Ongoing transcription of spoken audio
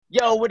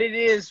Yo, what it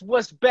is?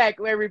 What's back,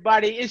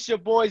 everybody? It's your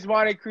boys,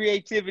 Modern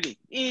Creativity.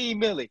 E.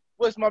 Millie.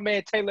 What's my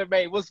man Taylor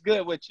May? What's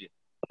good with you?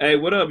 Hey,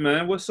 what up,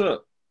 man? What's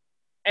up?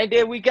 And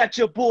then we got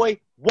your boy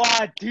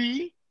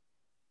YD.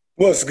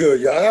 What's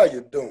good, y'all? How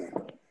you doing?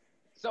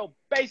 So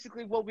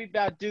basically, what we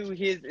about to do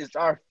here is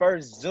our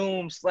first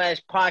Zoom slash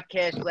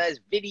podcast slash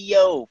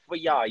video for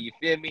y'all. You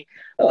feel me?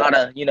 A lot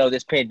of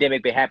this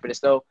pandemic been happening,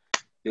 so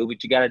do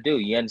what you gotta do.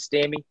 You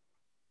understand me?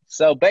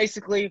 So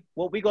basically,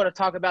 what we're gonna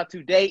talk about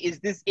today is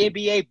this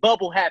NBA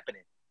bubble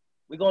happening.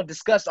 We're gonna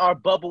discuss our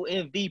bubble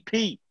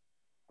MVP.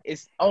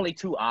 It's only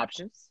two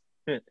options: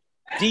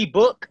 D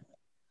Book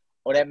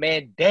or that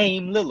man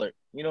Dame Lillard.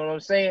 You know what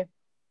I'm saying?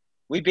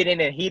 We've been in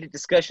a heated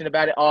discussion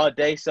about it all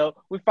day, so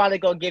we're finally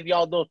gonna give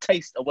y'all a little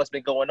taste of what's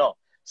been going on.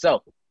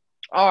 So,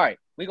 all right,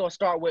 we're gonna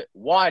start with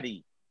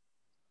Wadi.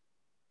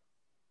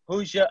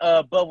 Who's your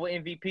bubble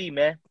MVP,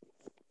 man?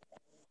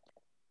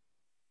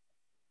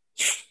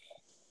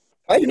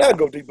 How you not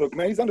go D-Book,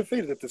 man? He's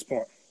undefeated at this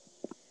point.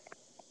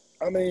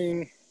 I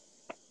mean,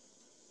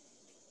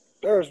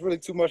 there's really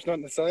too much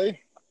nothing to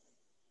say.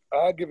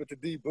 I'll give it to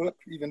D-Book,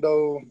 even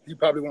though he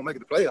probably won't make it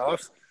to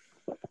playoffs.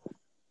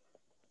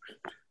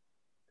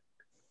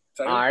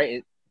 All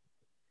right.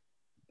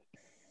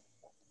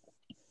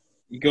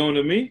 You going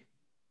to me?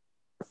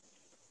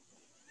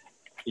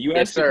 You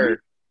Yes, asking sir. me?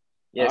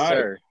 Yes, All right.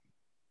 sir.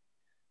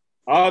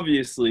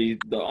 Obviously,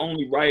 the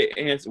only right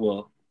answer.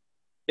 Well,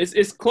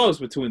 it's close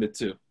between the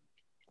two,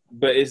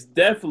 but it's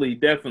definitely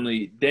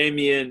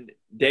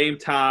Dame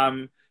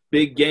time,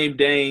 big game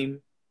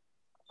Dame,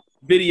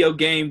 video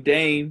game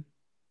Dame.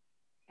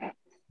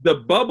 The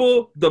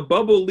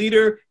bubble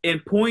leader in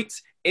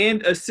points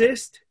and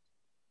assist.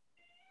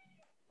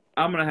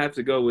 I'm gonna have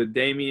to go with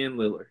Damian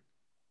Lillard,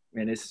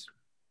 and it's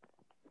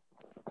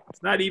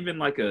not even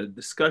like a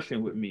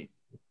discussion with me.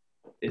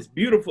 It's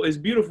beautiful. It's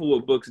beautiful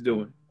what Book's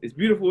doing. It's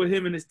beautiful what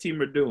him and his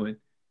team are doing.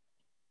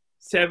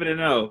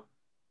 7-0,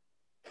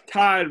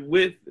 tied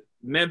with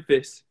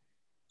Memphis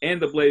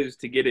and the Blazers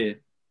to get in.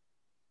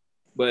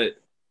 But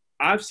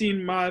I've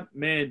seen my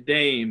man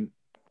Dame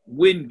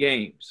win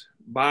games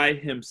by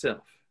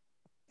himself.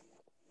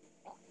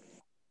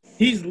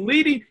 He's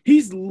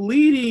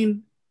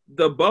leading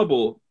the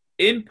bubble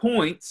in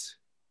points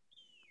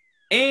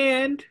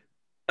and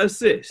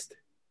assist.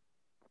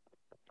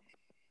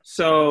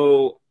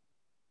 So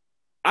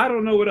I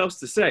don't know what else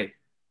to say.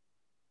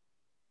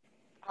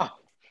 Oh,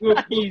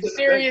 are you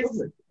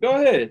serious?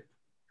 Go ahead.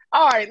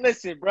 All right,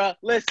 listen, bro.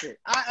 Listen,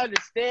 I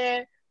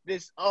understand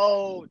this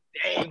old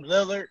Dame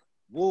Lillard,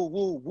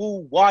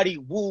 woo, Waddy,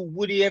 woo,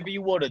 whatever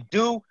you want to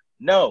do.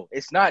 No,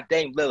 it's not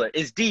Dame Lillard.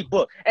 It's D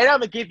Book. And I'm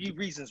going to give you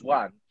reasons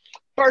why.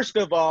 First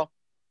of all,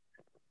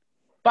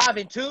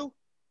 5-2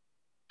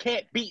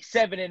 can't beat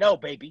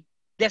 7-0, baby.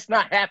 That's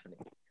not happening.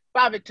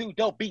 5-2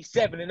 don't beat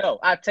 7-0.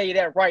 I'll tell you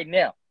that right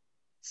now.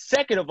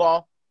 Second of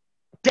all,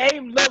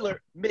 Dame Lillard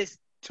missed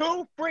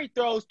 2 free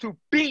throws to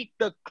beat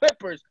the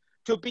Clippers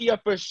to be a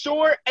for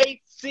sure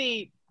 8th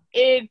seed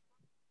in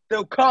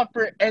the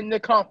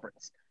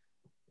conference.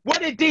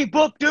 What did D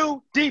Book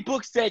do? D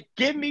Book said,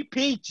 "Give me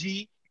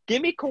PG,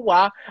 give me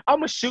Kawhi. I'm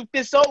gonna shoot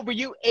this over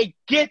you and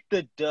get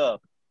the dub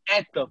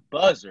at the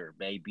buzzer,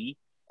 baby.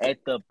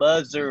 At the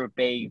buzzer,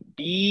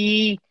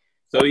 baby."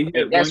 So he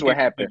hit That's one what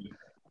game happened.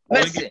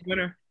 winner. Listen, One game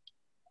winner.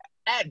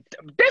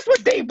 that's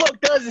what D Book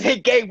does is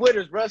hit game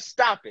winners, bro.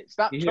 Stop it.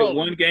 Stop He hit trolling.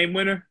 one game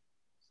winner.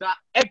 Stop.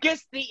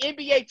 Against the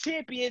NBA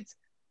champions,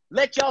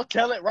 let y'all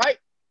tell it, right?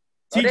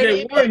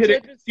 TJ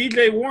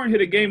Warren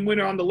hit a game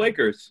winner on the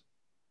Lakers.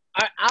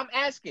 I'm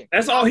asking.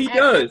 That's all he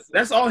does.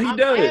 That's all he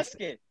does. I'm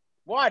asking.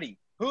 Waddy,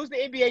 who's the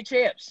NBA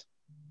champs?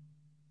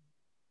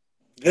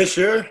 This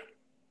year?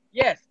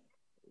 Yes.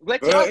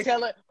 Let y'all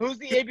tell it. Who's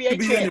the NBA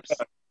champs?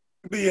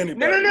 Could be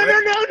anybody.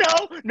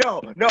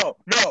 No.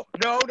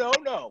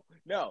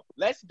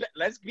 Let's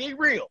be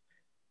real.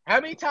 How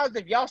many times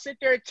have y'all sit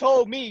there and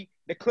told me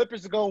the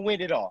Clippers are gonna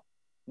win it all?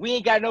 We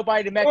ain't got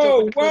nobody to match up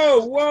with the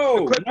Clippers.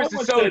 Whoa. The Clippers No are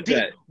one so said deep.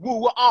 that.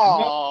 Who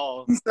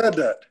said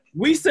that?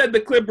 We said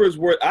the Clippers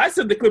were. I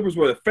said the Clippers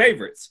were the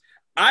favorites.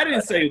 I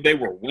didn't say they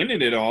were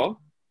winning it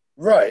all.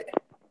 Right.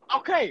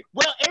 Okay,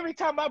 well, every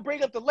time I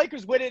bring up the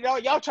Lakers winning it all,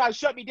 y'all try to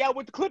shut me down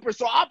with the Clippers.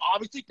 So I'm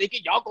obviously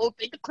thinking y'all gonna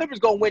think the Clippers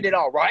gonna win it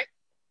all, right?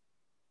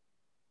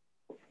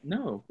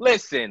 No.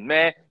 Listen,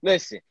 man.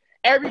 Listen.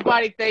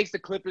 Everybody thinks the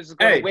Clippers are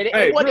gonna win it.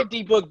 And what did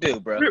D-Book do,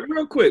 bro?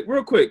 Real quick.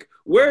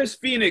 Where's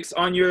Phoenix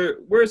on your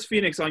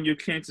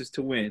chances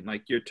to win?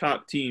 Like your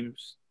top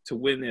teams to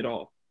win it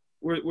all.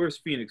 Where's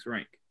Phoenix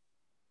rank?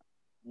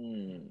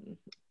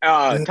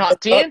 Top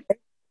 10?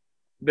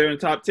 They're in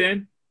top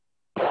 10?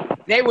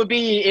 They would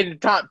be in the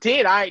top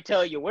 10. I ain't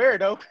tell you where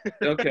though.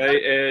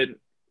 Okay, and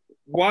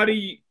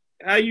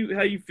how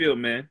you feel,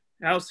 man?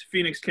 How's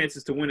Phoenix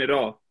chances to win it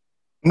all?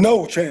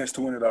 No chance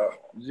to win it all.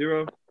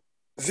 0?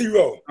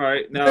 0. All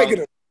right, now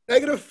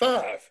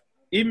 -5.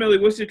 Emily,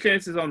 what's your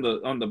chances on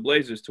the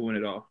Blazers to win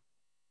it all?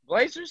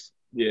 Blazers?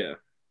 Yeah.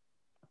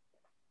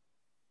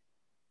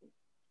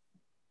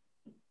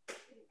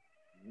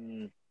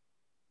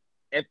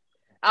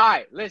 All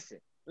right, listen.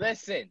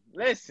 Listen.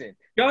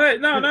 Go ahead.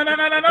 No.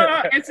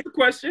 Answer the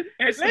question.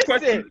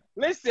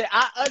 Listen.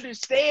 I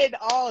understand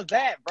all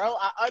that, bro.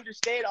 I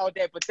understand all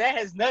that, but that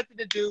has nothing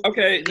to do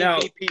Okay, with now,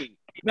 MVP.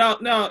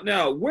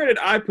 now, where did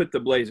I put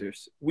the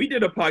Blazers? We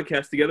did a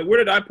podcast together. Where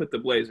did I put the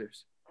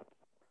Blazers?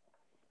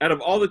 Out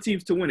of all the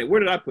teams to win it, where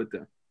did I put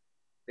them?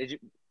 Did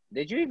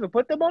you even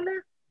put them on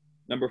there?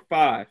 Number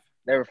 5.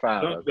 They were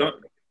 5.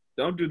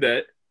 Don't do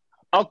that.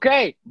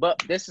 Okay, but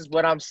this is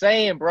what I'm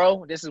saying,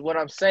 bro. This is what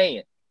I'm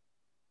saying.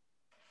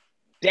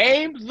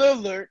 Dame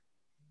Lillard,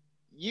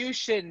 you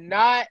should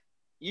not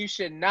be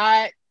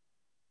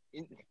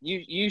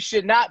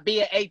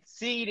an 8th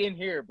seed in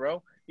here,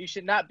 bro. You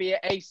should not be an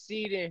 8th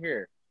seed in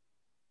here.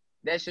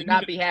 That should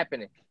not be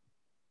happening.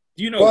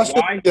 Do you know why he's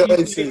an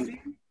 8th seed?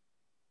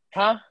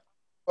 Huh?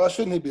 Why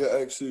shouldn't he be an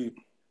 8th seed?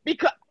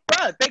 Because,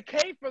 bro, they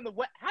came from the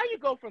West. How you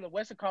go from the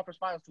Western Conference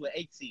Finals to an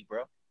 8th seed,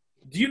 bro?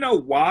 Do you know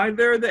why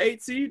they're the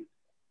 8th seed?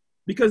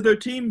 Because their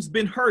team's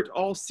been hurt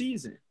all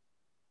season.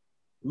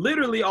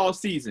 Literally all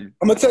season.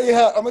 I'm gonna tell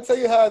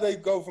you how they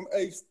go from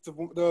 8th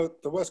to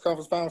the West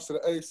Conference Finals to the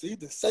 8th seed.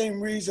 The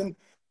same reason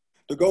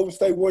the Golden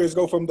State Warriors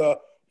go from the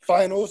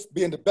finals,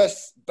 being the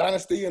best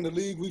dynasty in the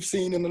league we've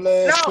seen in the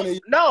last 20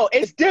 years. No,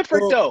 it's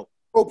different though.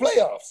 Pro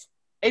playoffs.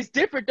 It's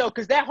different though,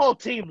 because that whole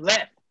team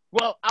left.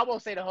 Well, I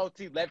won't say the whole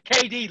team left.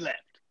 KD left.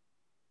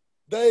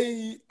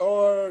 They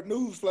are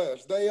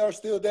newsflash. They are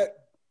still them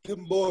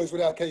boys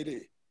without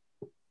KD.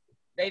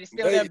 They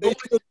still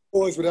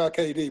boys without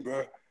KD,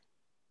 bro.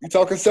 You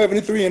talking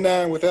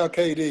 73-9 without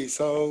KD.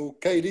 So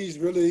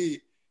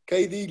KD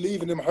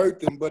leaving them hurt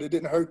them, but it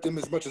didn't hurt them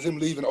as much as him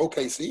leaving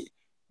OKC.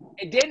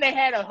 And then they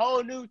had a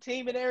whole new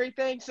team and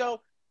everything.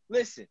 So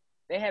listen,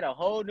 they had a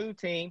whole new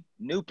team,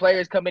 new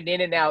players coming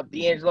in and out.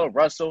 D'Angelo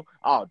Russell.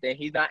 Oh, then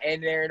he's not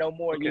in there no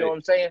more. Okay. You know what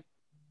I'm saying?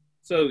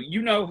 So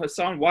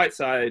Hassan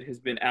Whiteside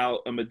has been out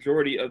a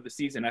majority of the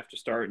season after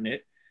starting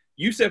it.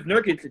 Yusuf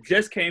Nurkic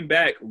just came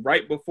back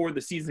right before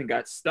the season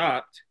got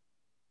stopped.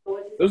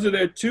 Those are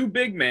their 2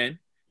 big men.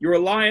 You're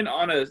relying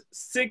on a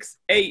 6'8",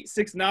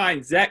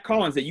 6'9" Zach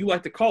Collins that you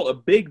like to call a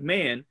big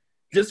man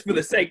just for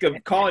the sake of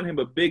calling him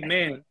a big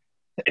man.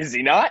 Is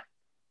he not?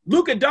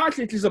 Luka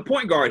Doncic is a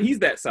point guard. He's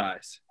that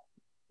size.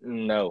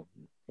 No,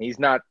 he's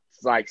not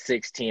like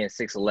 6'10",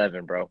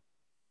 6'11", bro.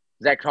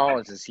 Zach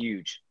Collins is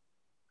huge.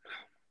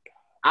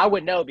 I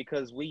would know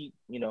because we,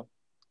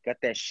 got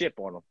that ship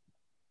on him.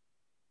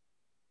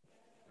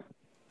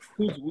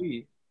 Who's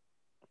we?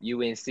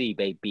 UNC,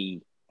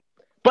 baby.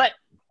 But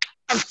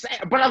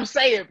I'm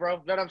saying, bro.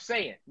 What I'm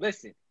saying.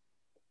 Listen,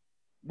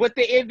 with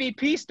the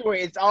MVP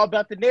story, it's all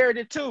about the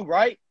narrative too,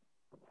 right?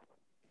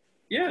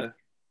 Yeah.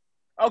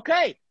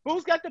 Okay.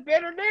 Who's got the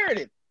better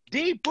narrative?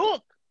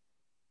 D-Book.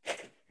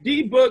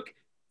 D-Book,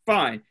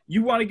 fine.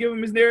 You want to give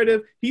him his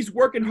narrative? He's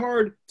working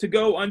hard to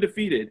go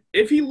undefeated.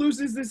 If he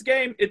loses this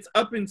game, it's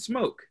up in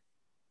smoke.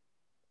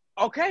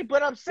 Okay,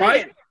 but I'm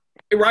saying.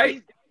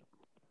 Right?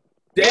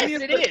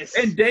 Yes, it is.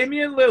 And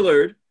Damian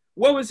Lillard,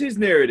 what was his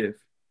narrative?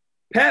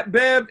 Pat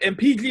Bev and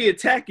PG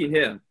attacking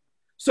him.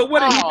 So what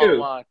did he do? Oh,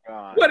 my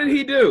God. What did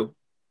he do?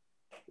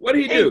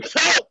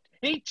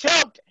 He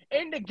choked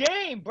in the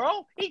game,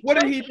 bro. What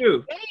did he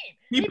do?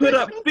 He put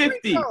up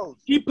 50.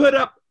 He put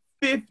up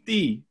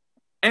 50.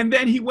 And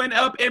then he went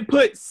up and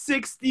put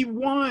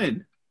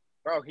 61.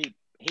 Bro,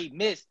 he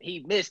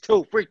missed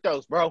 2 free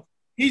throws, bro.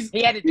 He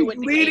had to do it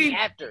the game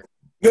after.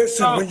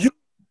 Listen,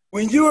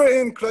 when you are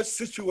in clutch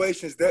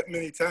situations that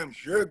many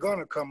times, you're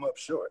gonna come up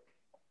short.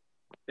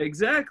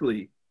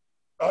 Exactly.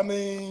 I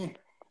mean,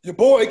 your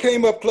boy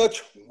came up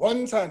clutch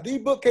one time.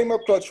 D-Book came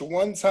up clutch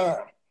one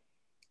time.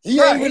 He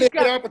ain't really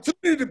had an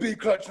opportunity to be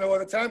clutch no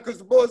other time because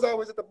the boy's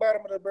always at the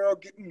bottom of the barrel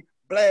getting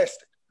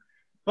blasted.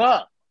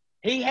 But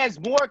he has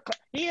more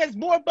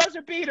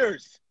buzzer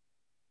beaters.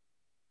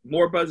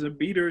 More buzzer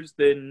beaters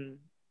than.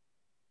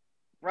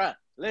 Bruh,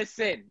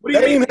 listen. What do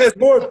you mean? Has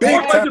more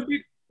big time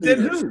than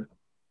who?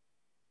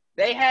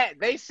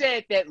 They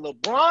said that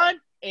LeBron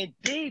and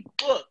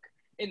D-Book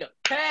in the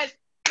past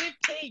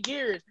 15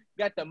 years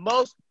got the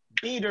most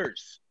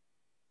beaters.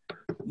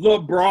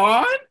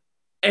 LeBron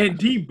and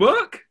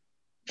D-Book?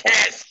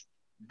 Yes.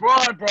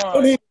 Bron.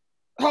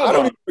 I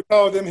don't even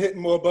recall them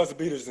hitting more buzzer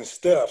beaters than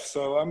Steph.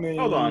 So I mean,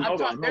 hold on.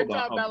 They're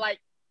talking about like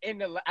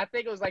I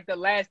think it was like the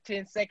last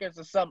 10 seconds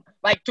or something,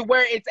 like to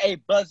where it's a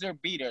buzzer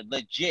beater,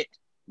 legit,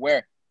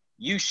 where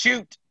you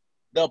shoot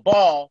the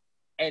ball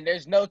and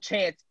there's no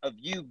chance of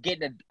you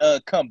getting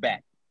a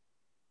comeback.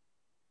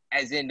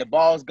 As in the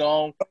ball's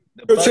gone,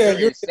 the buzzer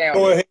is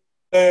sounding.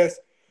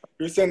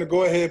 You're saying to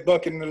go ahead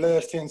bucket in the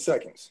last 10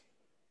 seconds.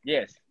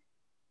 Yes.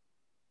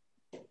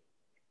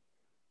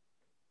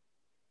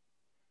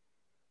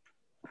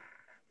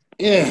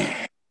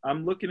 Yeah.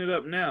 I'm looking it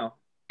up now.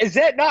 Is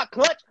that not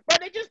clutch? Bro,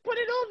 they just put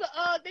it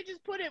on they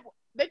just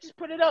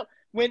put it up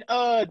when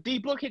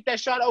D-Book hit that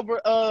shot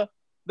over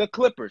the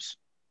Clippers.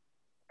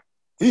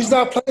 He's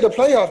not played a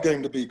playoff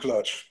game to be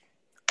clutch.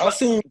 I've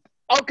seen.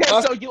 Okay,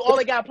 so you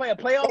only got to play a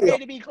playoff game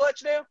to be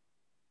clutch now?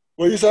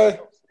 What you say?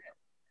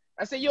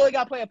 I said you only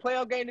got to play a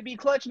playoff game to be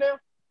clutch now?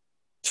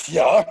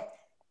 Yeah.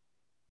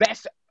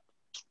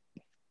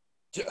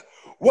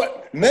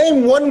 What?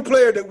 Name one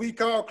player that we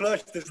call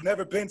clutch that's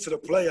never been to the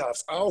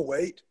playoffs. I'll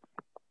wait.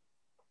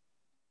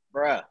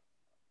 Bruh.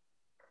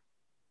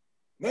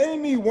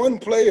 Name me one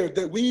player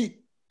that we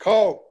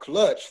call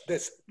clutch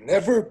that's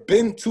never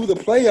been to the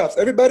playoffs.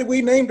 Everybody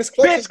we named is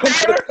clutch has been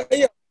to the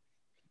playoffs.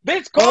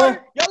 Vince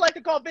Carter? Y'all like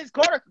to call Vince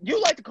Carter? You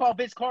like to call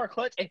Vince Carter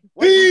clutch? And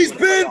He's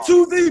been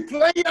to the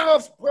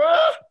playoffs,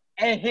 bruh.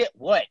 And hit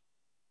what?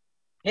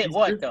 Hit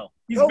what, though?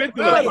 He's been to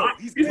the playoffs.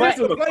 He's been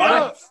to the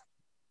playoffs.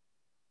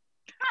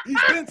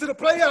 He's been to the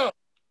playoffs.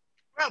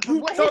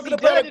 You talking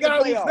about a guy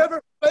who's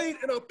never played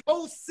in a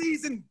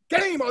postseason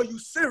game? Are you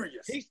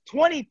serious? He's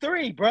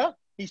 23, bro.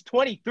 He's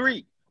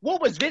 23.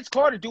 What was Vince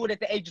Carter doing at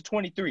the age of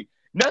 23?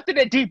 Nothing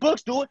that D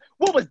Book's doing.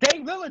 What was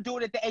Dame Lillard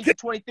doing at the age of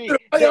 23?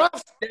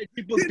 Playoffs? That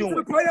D Book's doing.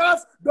 The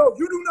playoffs? No,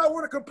 you do not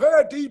want to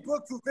compare D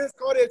Book to Vince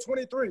Carter at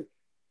 23.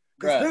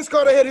 Because Vince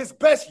Carter had his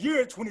best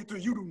year at 23.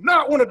 You do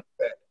not want to do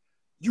that.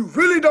 You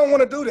really don't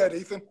want to do that,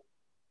 Ethan.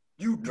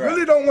 You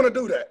really don't want to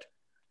do that.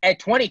 At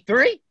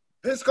 23?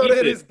 Vince Carter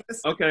had his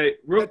best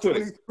real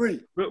quick. 23.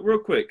 Real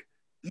quick.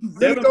 You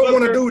really don't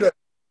want to do that.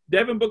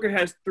 Devin Booker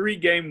has 3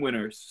 game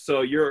winners,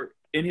 so you're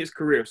in his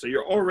career, so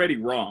you're already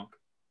wrong.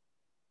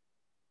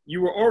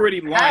 You were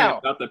already lying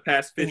about the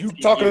past 15 years.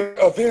 You talking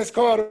about Vince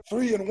Carter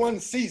 3 in 1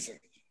 season.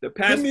 The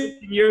past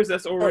 15 years,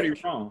 that's already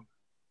wrong.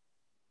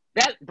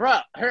 That, bro,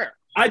 her.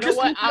 I just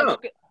looked it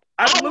up.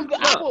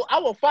 I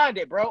will find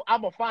it, bro.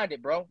 I'm going to find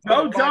it, bro.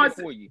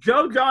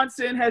 Joe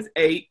Johnson has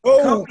 8.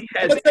 Oh, Kobe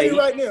has 8. I'm tell you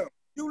right now.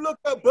 You look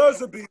up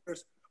buzzer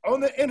beaters on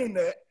the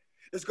internet,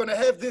 it's going to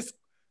have this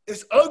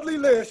ugly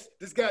list.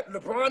 It's got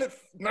LeBron at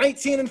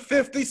 19 and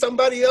 50,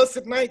 somebody else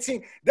at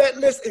 19. That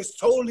list is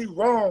totally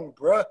wrong,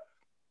 bruh.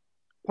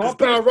 It's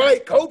by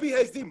right. Kobe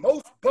has the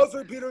most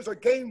buzzer beaters or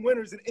game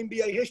winners in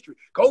NBA history.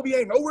 Kobe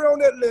ain't nowhere on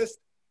that list.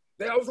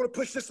 They always want to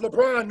push this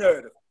LeBron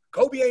narrative.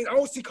 Kobe ain't. I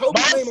don't see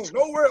Kobe's name on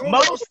nowhere on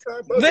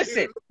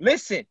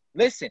Listen.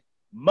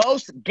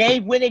 Most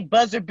game-winning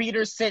buzzer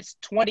beaters since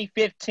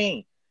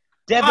 2015.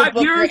 Devin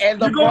Booker and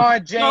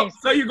LeBron James.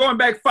 So you're going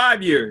back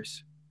 5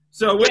 years.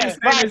 So what you're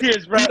saying 5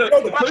 years, bro.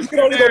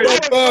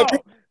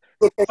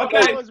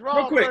 Okay,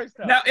 real quick.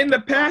 Now, in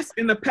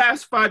the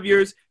past 5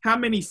 years, how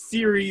many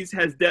series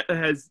has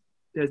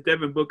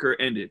Devin Booker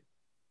ended?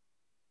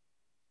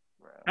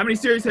 How many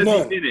series has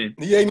he been in?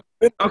 He ain't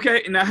been.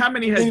 Okay, now how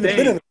many has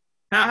Dame?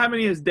 How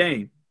many has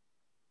Dame?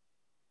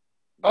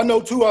 I know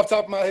 2 off the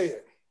top of my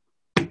head.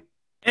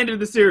 Ended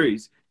the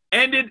series.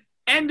 Ended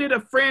a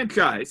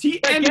franchise.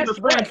 He ended the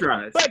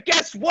franchise. But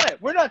guess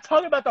what? We're not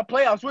talking about the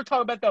playoffs. We're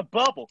talking about the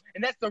bubble,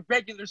 and that's the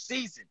regular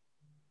season.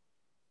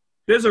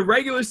 There's a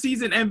regular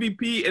season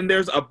MVP and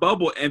there's a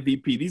bubble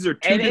MVP. These are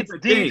two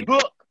different things.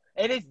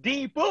 And it's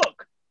D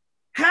Book.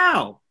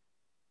 How?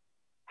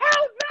 How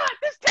not?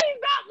 This team's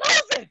not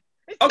losing.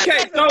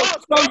 Okay, so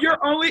your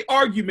only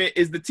argument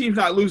is the team's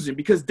not losing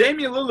because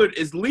Damian Lillard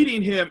is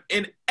leading him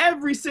in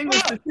every single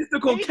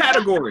statistical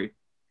category.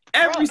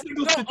 Every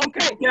single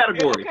statistical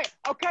category.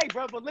 Okay,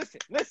 bro, but listen,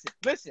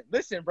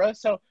 bro.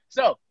 So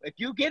if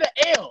you get an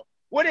L,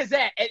 what is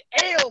that? An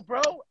L,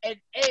 bro. An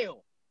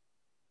L.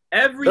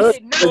 Every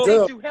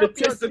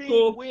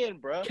statistical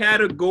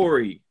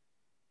category.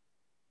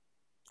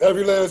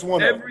 Every last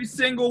one. Every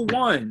single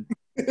one.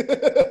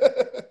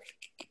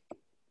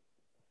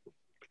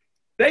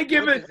 They're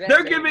giving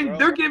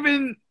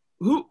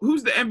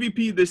who's the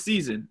MVP this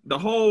season? The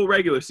whole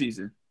regular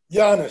season.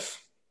 Giannis.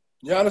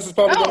 Giannis is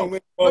probably going to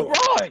win.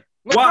 LeBron.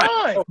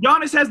 Why?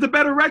 Giannis has the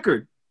better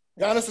record.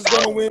 Giannis is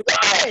going to win.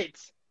 Right.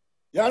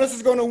 Giannis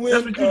is going to win.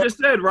 That's what you just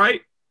said,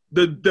 right?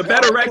 The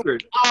better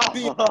record.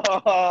 The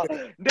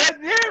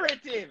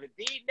narrative.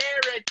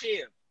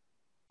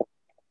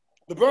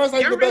 LeBron's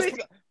not the best.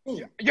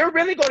 You're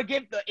really going to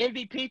give the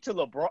MVP to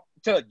LeBron,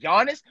 to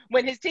Giannis,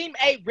 when his team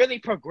ain't really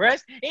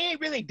progressed? He ain't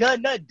really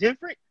done nothing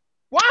different.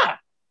 Why?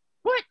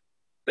 What?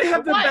 They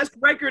have the best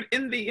record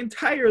in the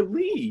entire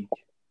league.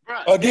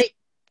 Bruh,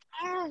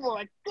 oh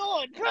my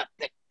God, bro.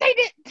 They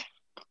did.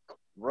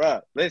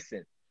 Bruh,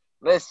 listen.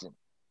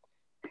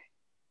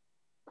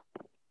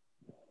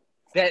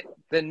 That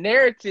the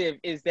narrative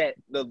is that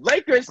the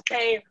Lakers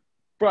came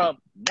from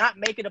not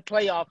making the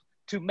playoffs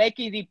to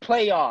making the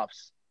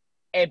playoffs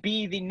and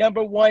be the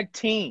number 1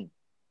 team.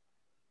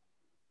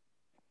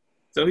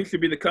 So he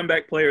should be the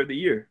comeback player of the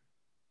year.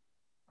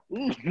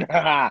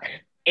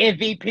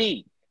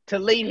 MVP to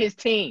lead his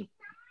team.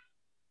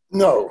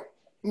 No.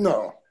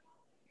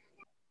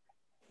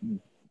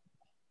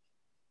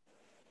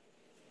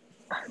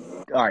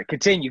 All right,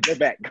 continue. Go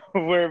back.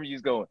 Wherever you're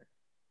going.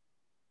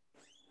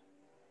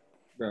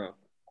 Bro.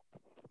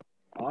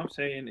 All I'm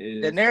saying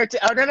is the narrative.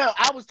 Oh, no.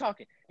 I was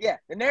talking. Yeah,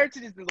 the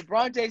narrative is that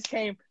LeBron James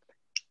came.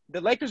 The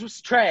Lakers was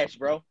trash,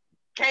 bro.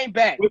 Came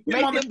back.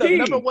 Made them the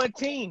number 1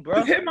 team, bro.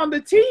 With him on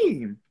the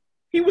team.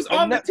 He was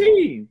on the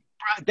team.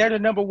 Bro, they're the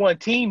number 1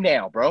 team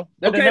now, bro.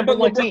 They're the number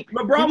 1 team.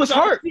 LeBron was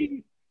hurt.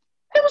 He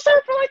was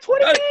hurt for like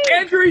 20 games.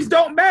 Injuries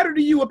don't matter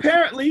to you,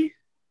 apparently.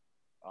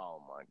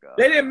 Oh, my God.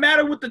 They didn't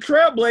matter with the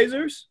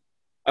Trailblazers.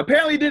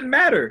 Apparently it didn't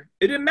matter.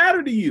 It didn't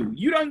matter to you.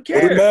 You don't care.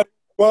 It didn't matter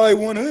why he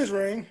won his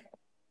ring.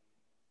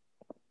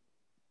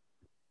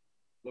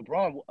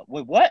 LeBron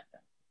with what?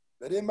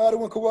 That didn't matter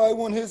when Kawhi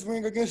won his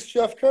ring against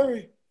Steph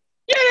Curry.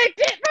 Yeah, they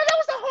did, bro. That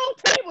was the whole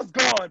team was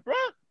gone, bro.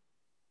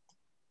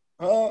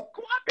 Huh?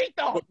 Kawhi beat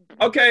the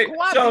Okay,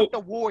 Kawhi beat the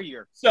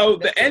Warrior. So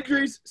That's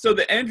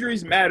the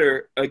injuries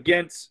matter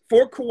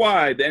for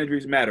Kawhi, the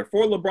injuries matter.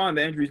 For LeBron,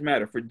 the injuries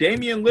matter. For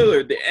Damian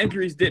Lillard, the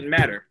injuries didn't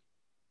matter.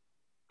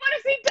 What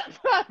is he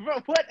done, bro?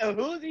 What?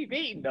 Who's he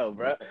beating, though,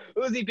 bro?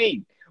 Who's he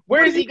beating?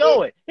 Where is he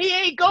going? He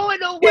ain't going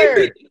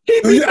nowhere.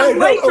 He beat the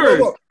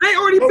Lakers. They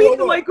already beat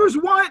the Lakers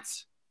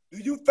once. Do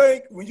you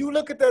think when you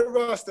look at that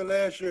roster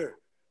last year,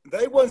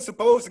 they wasn't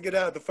supposed to get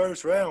out of the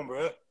first round,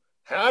 bro?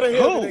 How the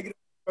hell did they get out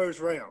of the first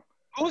round?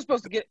 Who wasn't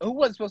supposed to get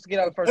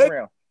out of the first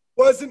round?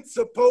 Wasn't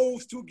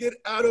supposed to get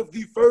out of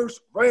the first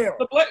round.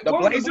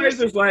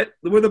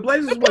 The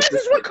Blazers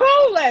were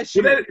cold last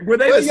year. Were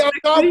they y'all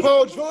thought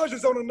Paul George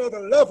is on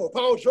another level.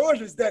 Paul George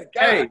is that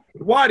guy. Hey,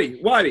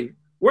 Waddy,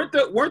 weren't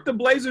the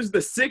Blazers the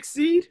 6th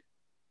seed?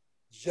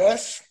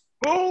 Yes.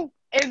 Who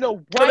in the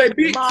right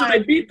so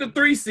they beat the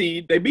 3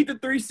 seed. They beat the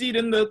 3 seed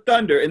in the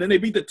Thunder, and then they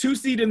beat the 2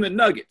 seed in the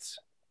Nuggets.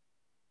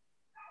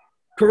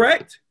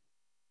 Correct?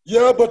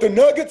 Yeah, but the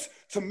Nuggets,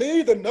 to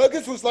me,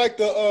 was like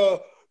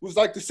the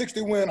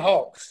 60-win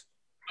Hawks.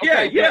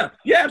 Okay, yeah,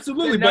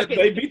 absolutely. But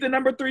they beat the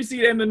number 3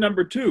 seed and the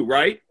number 2,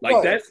 right?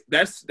 Like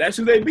that's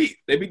who they beat.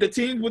 They beat the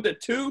teams with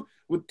two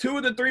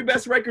of the 3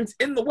 best records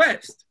in the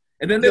West,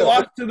 and then they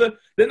lost to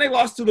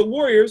the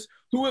Warriors,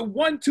 who had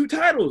won 2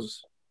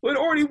 titles. Who had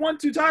already won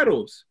 2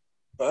 titles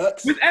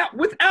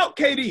without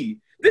KD.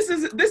 This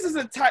is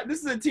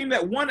a team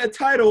that won a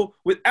title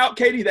without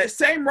KD. That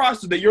same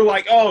roster that you're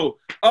like, oh.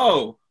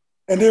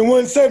 And then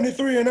won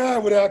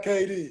 73-9 without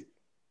KD.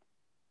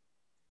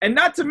 And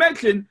not to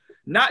mention,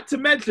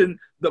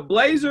 the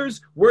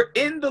Blazers were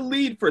in the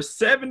lead for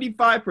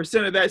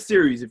 75% of that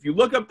series. If you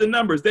look up the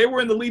numbers, they were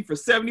in the lead for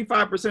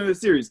 75% of the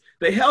series.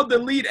 They held the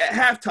lead at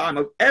halftime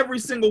of every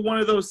single one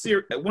of those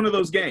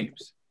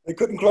games. They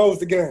couldn't close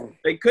the game.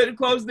 They couldn't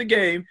close the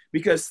game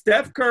because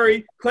Steph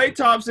Curry, Klay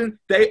Thompson,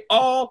 they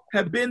all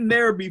have been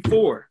there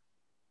before.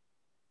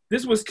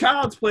 This was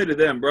child's play to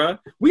them, bro.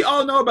 We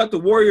all know about the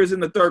Warriors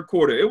in the third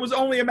quarter. It was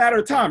only a matter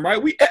of time,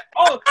 right? We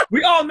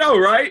all know,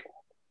 right?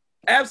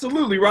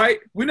 Absolutely, right?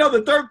 We know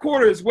the third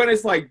quarter is when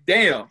it's like,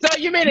 damn. So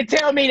you mean to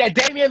tell me that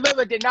Damian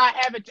Lillard did not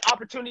have an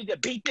opportunity to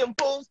beat them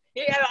fools?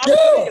 He had an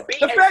opportunity to beat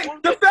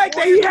the fact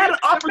that he had an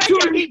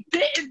opportunity.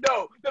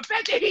 The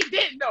fact that he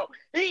didn't know.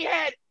 He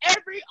had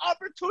every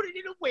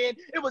opportunity to win.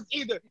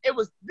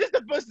 This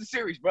is the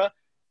series, bro.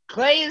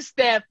 Klay and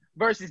Steph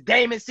versus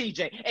Dame and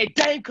CJ. And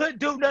Dame couldn't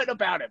do nothing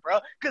about it, bro.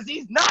 Because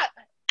he's not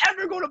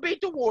ever going to beat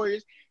the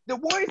Warriors. The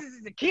Warriors is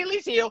his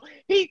Achilles heel.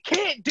 He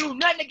can't do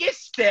nothing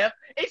against Steph.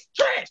 It's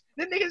trash.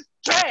 The nigga's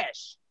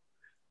trash.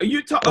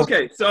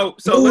 Okay, so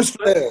let's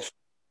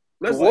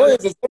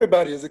Warriors is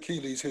everybody's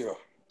Achilles heel.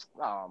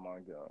 Oh my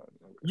God.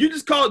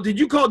 Did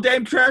you call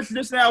Dame trash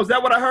just now? Is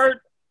that what I heard?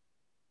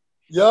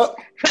 Yup.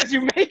 Because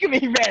you're making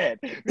me mad.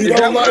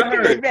 You're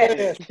making me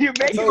mad. You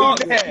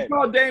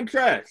called Dame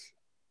trash.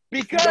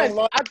 Because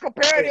I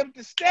compared him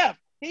to Steph.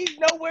 He's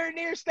nowhere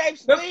near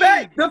Steph's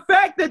The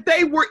fact that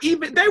they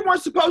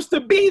weren't supposed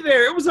to be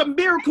there. It was a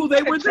miracle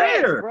they were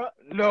there.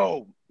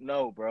 Bro.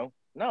 No, bro.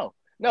 No.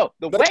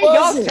 The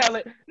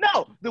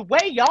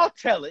way y'all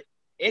tell it,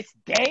 it's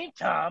game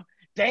time.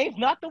 Dame's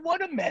not the one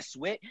to mess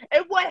with.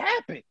 And what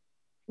happened?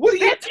 What are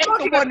you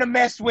talking about? The one to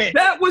mess with.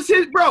 That was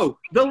his, bro.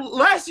 The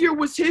last year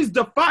was his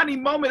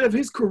defining moment of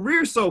his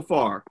career so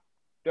far.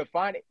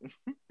 Defining.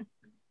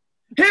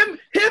 Him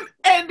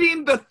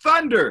ending the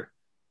Thunder.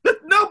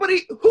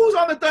 Who's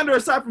on the Thunder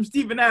aside from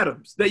Steven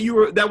Adams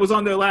that was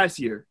on there last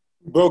year?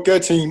 Broke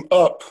that team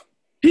up.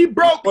 He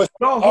broke the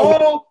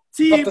whole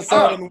team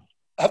up.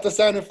 After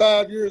signing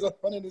 5 years,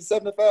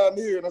 $175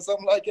 million or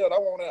something like that, I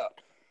want out.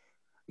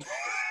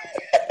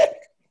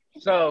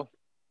 So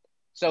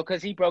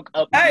because he broke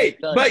up. Hey,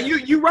 but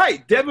you're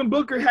right. Devin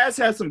Booker has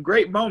had some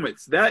great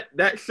moments. That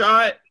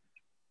shot,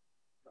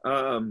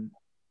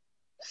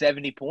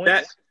 70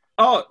 points.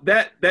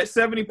 That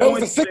 70 points. That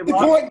was a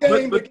 60-point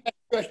game.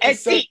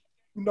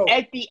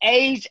 At the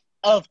age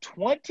of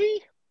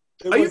 20?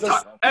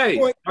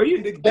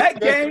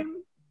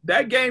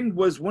 That game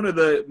was one of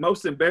the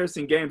most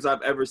embarrassing games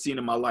I've ever seen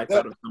in my life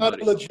out of somebody.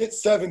 Not a legit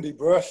 70,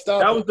 bro.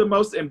 Stop. That was the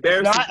most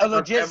embarrassing. Not a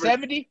legit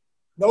 70?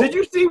 Nope. Did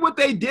you see what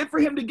they did for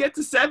him to get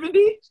to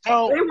 70?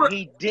 So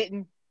he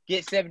didn't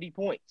get 70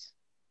 points.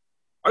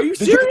 Are you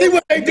serious? Did you see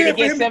what they did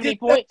for him 70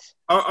 points?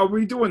 Are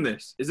we doing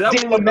this? Is that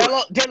did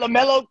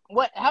LaMelo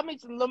what? How many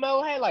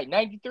LaMelo had? Like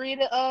 93 in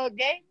the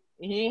game?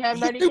 He didn't have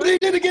 93? He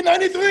didn't get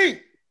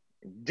 93.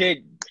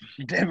 Did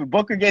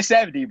Booker get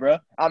 70, bro?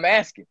 I'm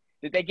asking.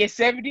 Did they get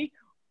 70?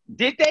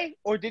 Did they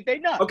or did they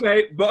not?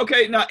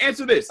 Okay, now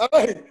answer this.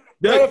 Matter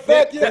of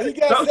fact, he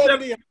got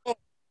 70.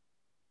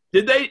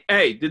 Did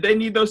they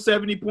need those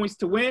 70 points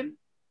to win?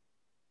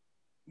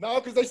 No,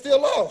 because they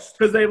still lost.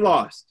 Because they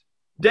lost.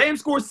 Dame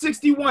scored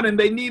 61, and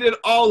they needed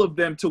all of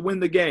them to win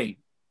the game.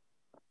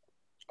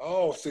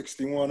 All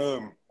 61 of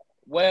them.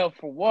 Well,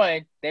 for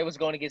one, they was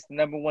going against the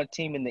number 1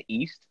 team in the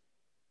East,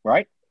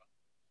 right?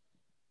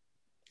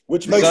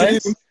 Which The makes it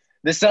even. Suns,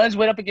 the Suns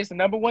went up against the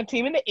number one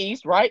team in the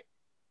East, right?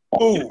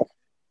 Ooh.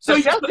 So The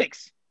you-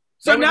 Celtics.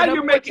 So They were now the you're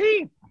number one making.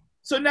 team.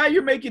 So now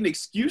you're making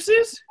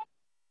excuses.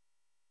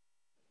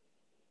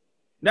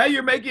 Now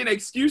you're making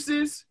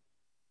excuses.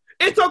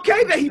 It's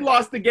okay that he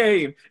lost the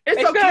game.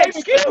 It's not an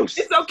excuse.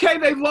 It's okay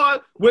they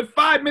lost. With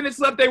 5 minutes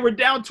left, they were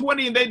down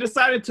 20, and they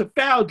decided to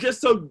foul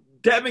just so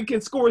Devin can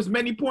score as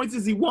many points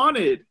as he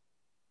wanted.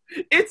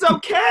 It's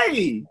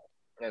okay.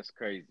 That's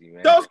crazy,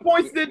 man. Those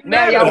points didn't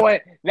Now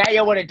matter.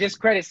 y'all want to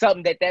discredit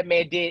something that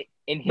man did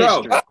in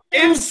Bro, history.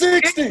 It was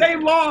 60. if they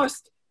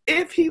lost,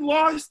 if he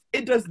lost,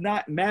 it does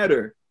not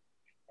matter.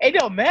 It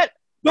don't matter.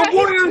 The Bro, he's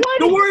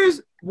Warriors,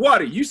 20.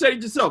 Waddy, you said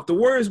it yourself. The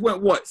Warriors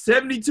went what?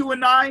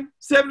 72-9,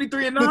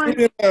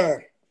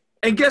 73-9?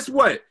 And guess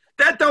what?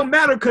 That don't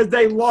matter because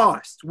they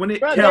lost when it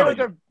Bro,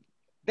 counted.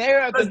 they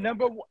are the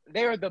number one.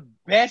 They are the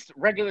best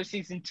regular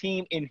season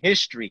team in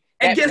history.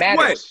 And That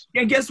matters.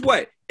 guess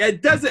what?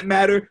 It doesn't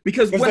matter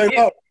because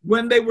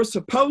when they were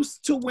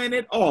supposed to win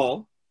it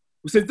all,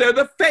 since they're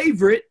the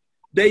favorite,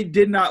 they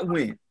did not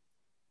win.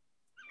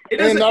 It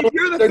doesn't. If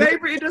you're the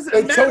favorite, it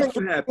doesn't matter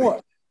what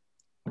happened.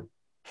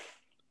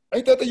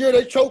 Ain't that the year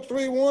they choked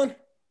 3-1?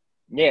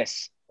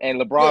 Yes, and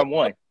LeBron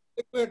won.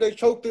 They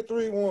choked it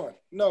 3-1.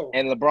 No.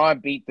 And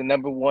LeBron beat the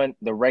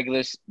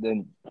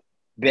the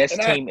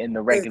best team in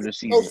the regular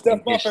season.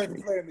 That's my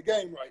favorite player in the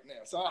game right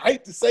now. So I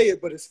hate to say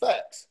it, but it's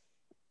facts.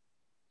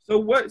 So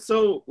what?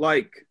 So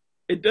like,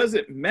 it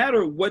doesn't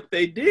matter what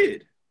they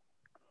did,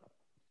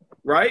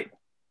 right?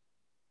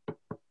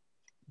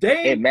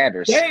 It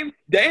matters.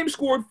 Dame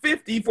scored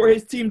 50 for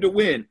his team to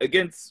win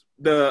against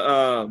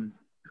the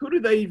who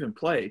did they even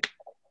play?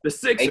 The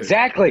Sixers.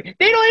 Exactly.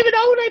 They don't even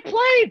know who they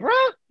play, bro.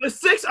 The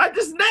Six. I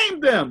just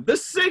named them. The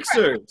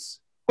Sixers.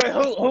 But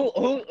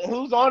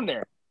who's on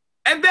there?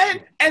 And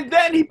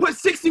then he put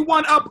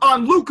 61 up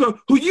on Luka,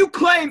 who you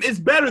claim is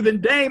better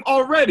than Dame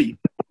already.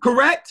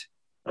 Correct?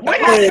 When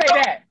did I say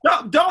that?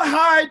 Don't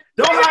hide.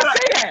 When did I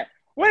say that?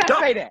 When did I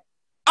say that?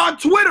 On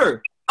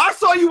Twitter. I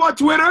saw you on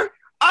Twitter.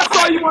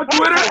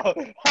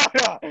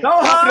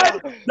 Don't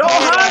hide. Don't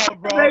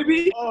hide,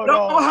 baby.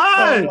 Don't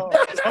hide.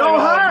 Don't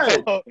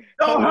hide.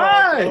 Don't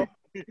hide.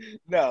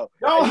 No.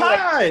 Don't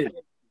hide.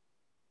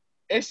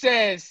 It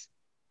says,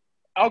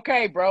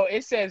 okay, bro.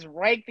 It says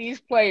rank these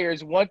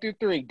players 1 through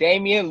 3.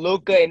 Damian,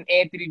 Luka, and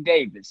Anthony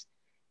Davis.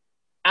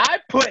 I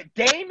put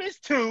Dame as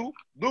 2,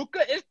 Luka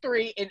as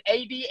 3, and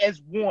AD as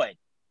 1.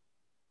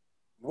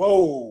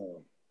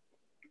 Whoa.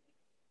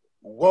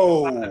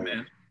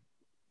 Man.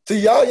 See,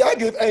 y'all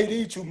give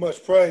AD too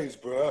much praise,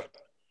 bro.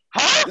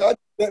 Huh? Y'all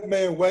give that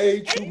man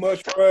way too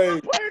much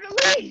praise. Top 5 player in the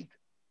league.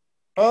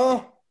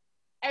 Huh?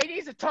 AD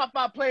is a top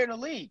 5 player in the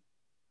league.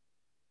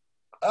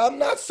 I'm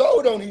not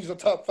sold on he's a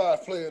top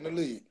 5 player in the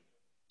league.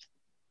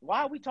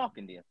 Why are we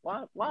talking then?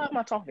 Why am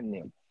I talking to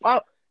them?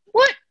 What?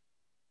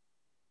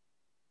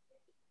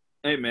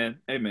 Hey man,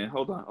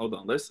 hold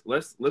on. Let's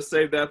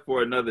save that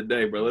for another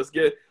day, bro. Let's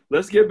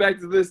get back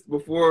to this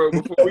before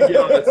we get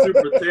on a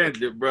super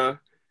tangent, bro.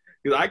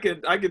 Because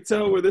I can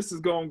tell where this is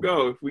gonna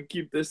go if we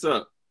keep this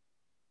up.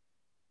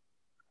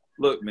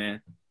 Look,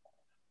 man.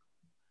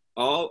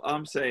 All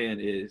I'm saying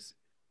is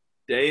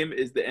Dame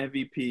is the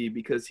MVP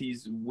because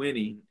he's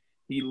winning.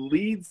 He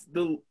leads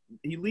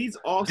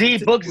all D-Book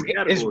statistical is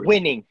categories.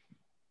 winning.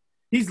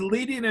 He's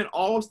leading in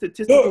all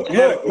statistical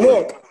categories.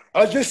 Look.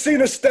 I just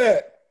seen a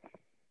stat.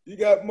 You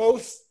got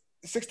most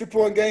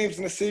 60-point games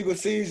in a single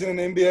season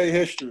in NBA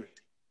history.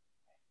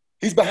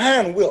 He's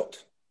behind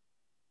Wilt.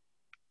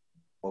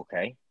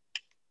 Okay.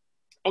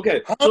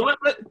 So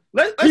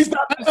let's He's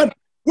stop this. behind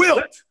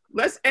Wilt.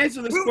 Let's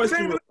answer this Wilt question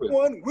Chamberlain real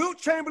quick. 1, Wilt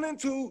Chamberlain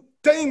 2,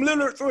 Dame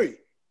Lillard 3.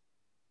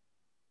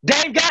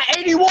 Dame got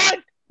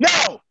 81?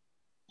 No.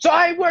 So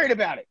I ain't worried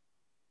about it.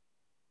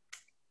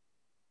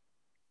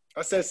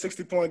 I said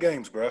 60-point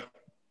games, bro.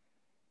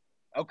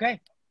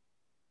 Okay.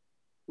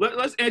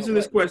 Let's answer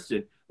this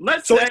question.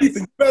 So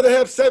Ethan, you'd rather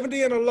have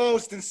 70 in a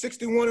loss than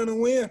 61 in a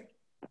win?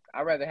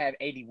 I'd rather have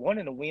 81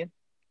 in a win.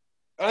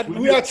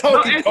 We are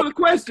talking. No, answer the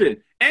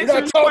question.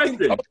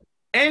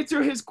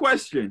 Answer his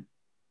question.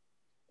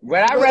 Would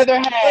I rather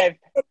have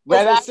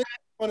Would I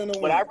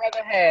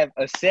rather have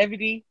a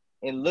 70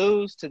 and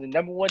lose to the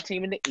number one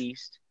team in the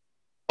East,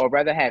 or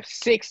rather have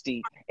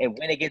 60 and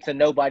win against a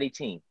nobody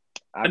team?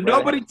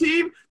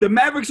 Team? The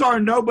Mavericks are a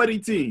nobody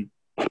team.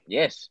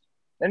 Yes.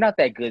 They're not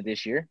that good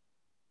this year.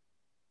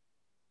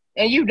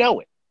 And you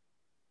know it.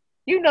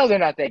 You know they're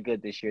not that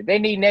good this year. They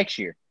need next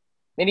year.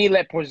 They need to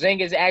let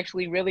Porzingis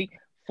actually really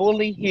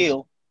fully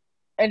heal.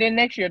 And then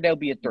next year they'll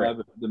be a threat.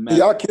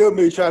 Y'all killed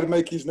me trying to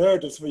make these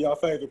narratives for y'all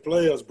favorite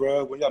players,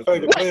 bro. When y'all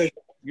favorite players,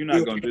 you're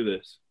not gonna do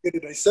this. Get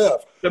it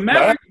themselves. The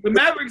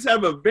Mavericks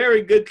have a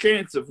very good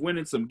chance of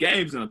winning some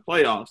games in the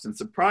playoffs and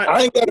surprise.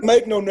 I ain't got to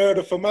make no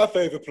narrative for my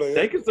favorite player.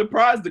 They can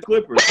surprise the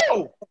Clippers.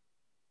 Oh!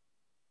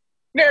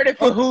 Narrative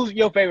for who's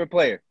your favorite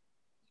player?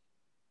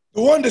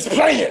 The one that's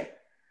playing.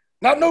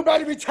 Not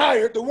nobody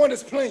retired. The one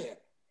that's playing.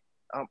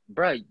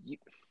 Bro,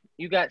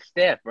 you got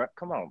Steph, bro.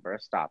 Come on, bro.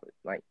 Stop it.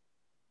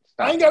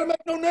 Stop. I ain't got to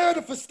make no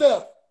narrative for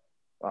Steph.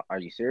 Are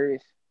you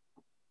serious?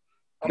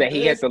 that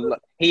he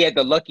had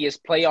the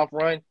luckiest playoff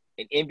run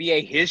in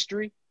NBA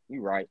history.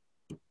 You're right.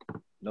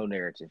 No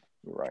narrative.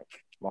 You're right.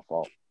 My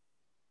fault.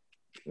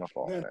 My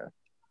fault, man.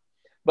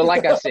 But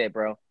like I said,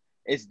 bro,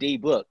 it's D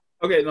Book.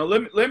 Okay, now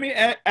let me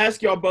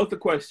ask y'all both a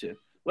question.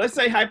 Let's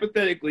say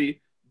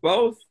hypothetically,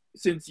 both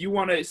since you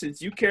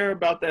care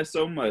about that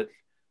so much.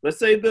 Let's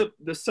say the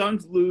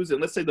Suns lose,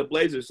 and let's say the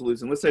Blazers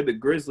lose, and let's say the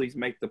Grizzlies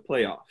make the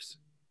playoffs.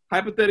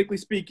 Hypothetically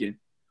speaking,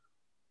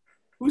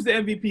 who's the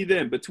MVP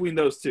then between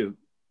those two?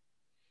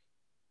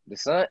 The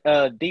Sun,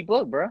 D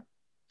Book, bro.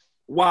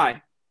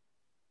 Why?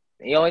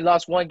 He only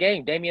lost one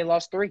game. Damian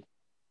lost 3.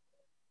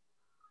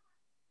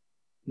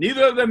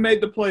 Neither of them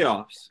made the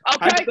playoffs.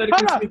 Okay,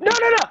 hold on.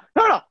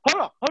 No.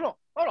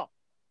 Hold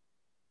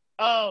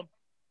on.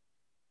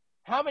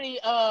 How many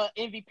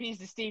MVPs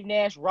did Steve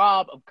Nash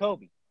rob of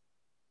Kobe?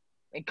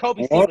 And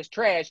Kobe's team was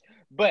trash,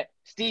 but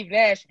Steve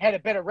Nash had a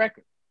better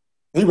record.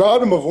 He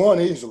robbed him of 1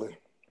 easily.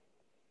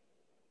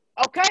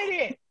 Okay,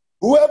 then.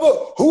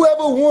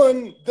 Whoever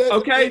won that.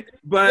 Okay,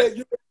 but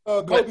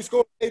Kobe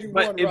scored 81.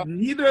 But if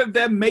neither of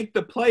them make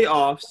the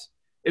playoffs,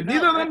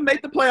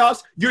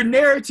 your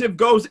narrative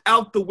goes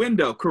out the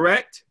window,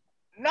 correct?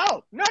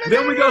 No.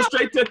 Then we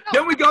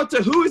go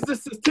to who is the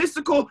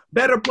statistical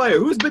better player?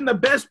 Who's been the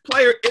best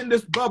player in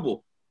this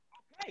bubble?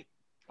 Okay.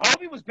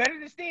 Kobe was better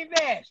than Steve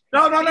Nash.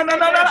 No. I'm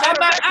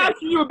not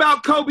asking you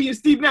about Kobe and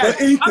Steve Nash.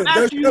 I'm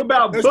asking you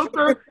about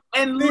Booker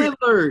and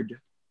Lillard.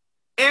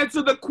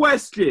 Answer the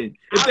question.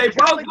 If they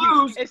both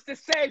lose, it's the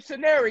same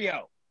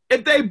scenario.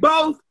 If they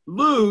both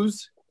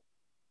lose,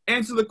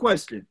 answer the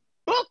question.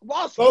 Book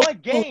lost one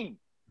game.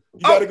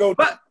 You gotta go.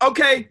 But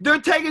okay, they're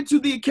taking to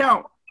the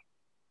account.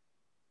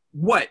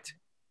 What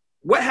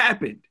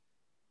happened?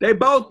 They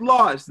both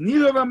lost.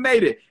 Neither of them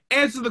made it.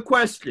 Answer the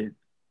question.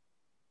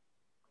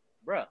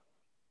 Bruh,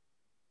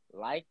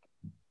 like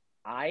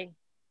I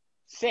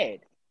said,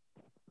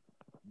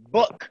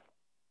 Book.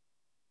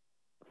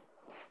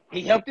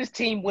 He helped his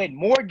team win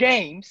more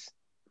games.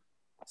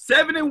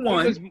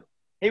 7-1.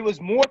 He was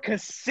more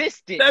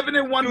consistent.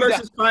 7-1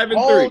 versus 5-3.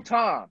 Whole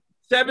time.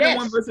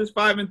 7-1 versus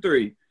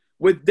 5-3.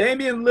 With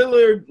Damian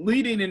Lillard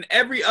leading in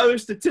every other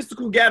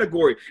statistical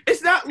category.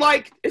 It's not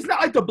like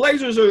the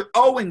Blazers are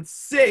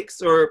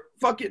 0-6 or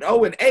fucking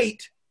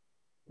 0-8.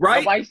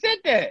 Right? Nobody said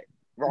that.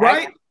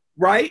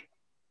 Right?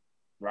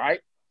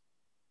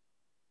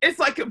 It's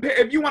like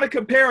if you want to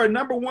compare a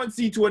number 1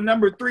 seed to a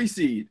number 3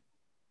 seed.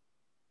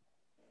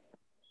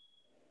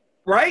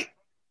 Right?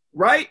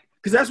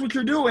 Because that's what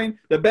you're doing.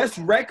 The best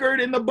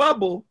record in the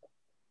bubble.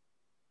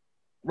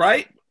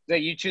 Right? So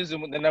you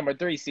choosing the number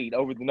 3 seed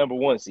over the number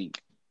 1 seed.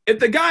 If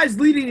the guy's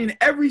leading in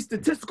every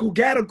statistical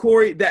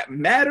category that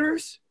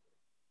matters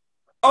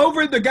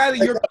over the guy that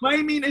you're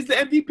claiming is the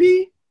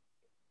MVP,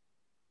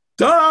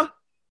 duh.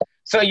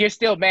 So you're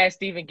still mad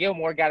Stephen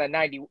Gilmore got a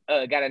 99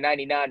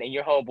 and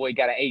your homeboy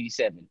got an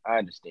 87. I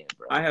understand,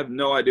 bro. I have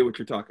no idea what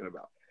you're talking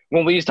about.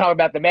 When we was talking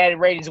about the Madden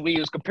ratings, we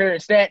was comparing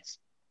stats.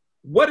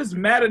 What does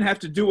Madden have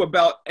to do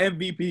about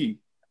MVP?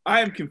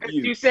 I am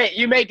confused. You said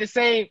you made the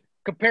same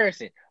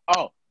comparison.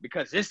 Oh,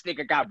 because this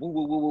nigga got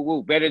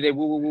woo better than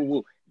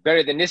woo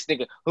better than this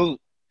nigga who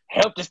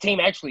helped his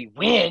team actually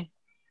win.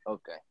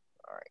 Okay,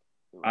 all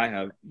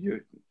right.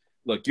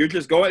 You're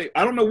just going.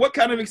 I don't know what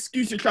kind of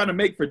excuse you're trying to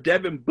make for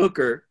Devin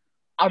Booker.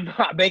 I'm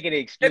not making an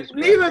excuse. If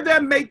neither of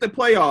them make the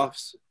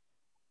playoffs,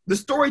 the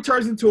story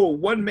turns into a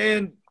one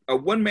man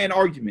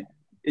argument.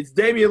 It's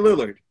Damian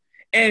Lillard.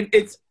 And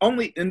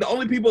the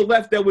only people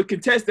left that would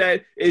contest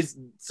that is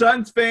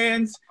Suns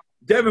fans,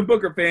 Devin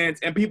Booker fans,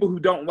 and people who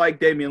don't like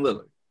Damian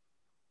Lillard.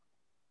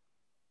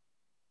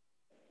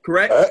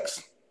 Correct?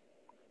 Facts.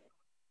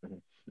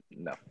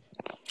 No.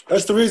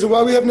 That's the reason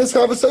why we're having this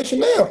conversation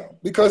now.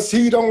 Because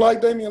he don't like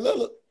Damian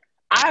Lillard.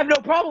 I have no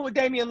problem with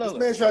Damian Lillard.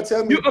 This man trying to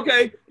tell me.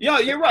 Okay. Yeah,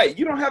 you're right.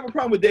 You don't have a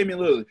problem with Damian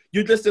Lillard.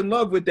 You're just in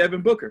love with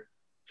Devin Booker.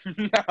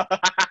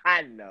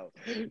 No.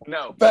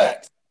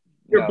 Facts.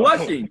 You're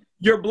blushing.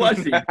 You're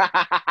blushing.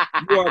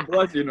 You are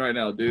blushing right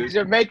now, dude.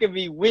 You're making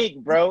me weak,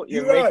 bro.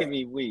 You're making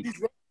me weak.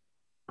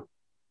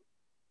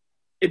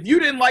 If you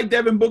didn't like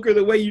Devin Booker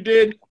the way you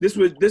did, this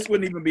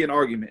wouldn't even be an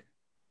argument.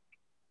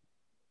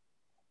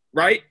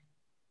 Right?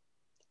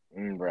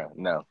 Bro,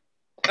 no.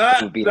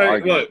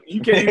 Look,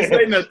 you can't even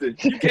say nothing.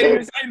 You can't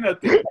even say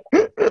nothing.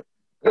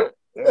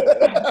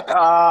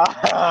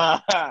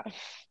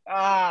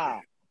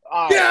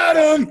 Got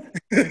him!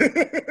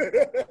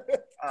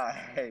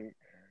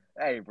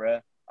 Hey, bro.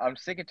 I'm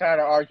sick and tired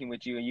of arguing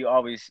with you, and you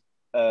always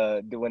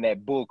doing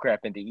that bull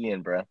crap in the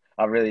end, bro.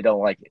 I really don't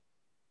like it.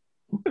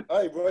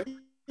 Hey, bro.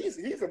 He's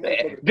a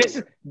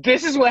motherfucker.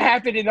 This is what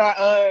happened in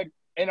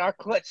our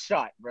clutch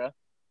shot, bro.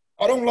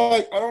 I don't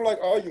like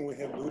arguing with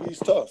him, dude. He's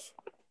tough.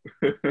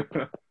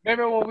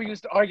 Remember when we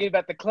used to argue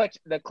about the clutch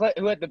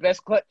who had the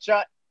best clutch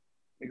shot?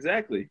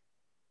 Exactly.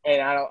 And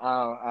I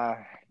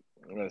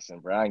don't listen,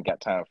 bro. I ain't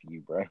got time for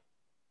you, bro.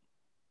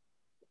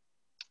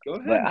 Go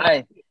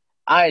ahead. But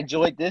I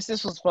enjoyed this.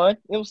 This was fun.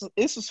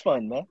 This was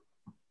fun, man.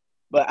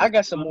 But I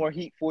got some more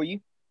heat for you.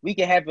 We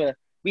can have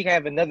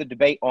another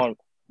debate on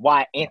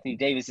why Anthony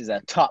Davis is a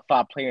top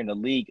 5 player in the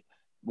league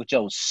with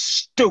your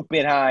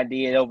stupid hind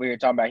did over here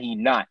talking about he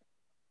not.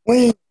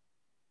 When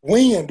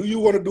do you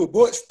want to do it?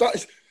 Boy,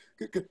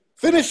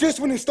 finish this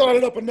when he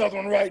started up another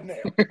one right now.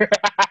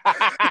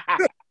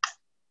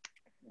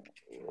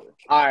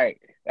 All right,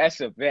 that's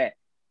a bet.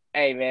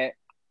 Hey, man,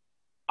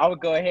 I would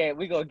go ahead.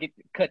 We're going to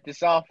cut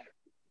this off.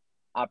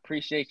 I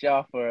appreciate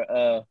y'all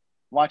for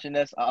watching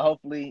us.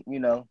 Hopefully,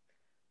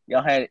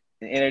 y'all had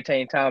an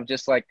entertaining time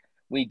just like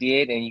we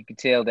did, and you can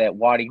tell that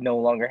Waddy no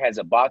longer has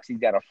a box. He's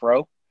got a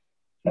fro.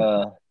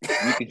 You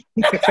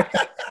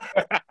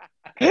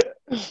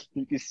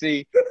can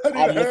see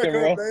I'm looking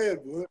rough.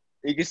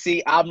 You can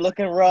see I'm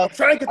looking rough. I'm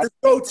trying to get this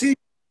goatee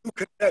to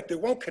connect.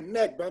 It won't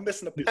connect, but I'm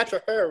missing a patch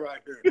of hair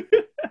right there.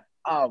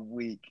 I'm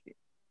weak.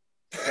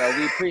 So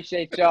we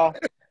appreciate y'all.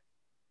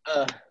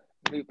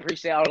 We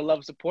appreciate all the love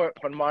and support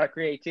from the Modern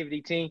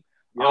Creativity team.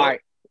 Yep. All right,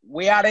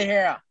 we out of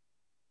here.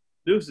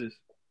 Deuces.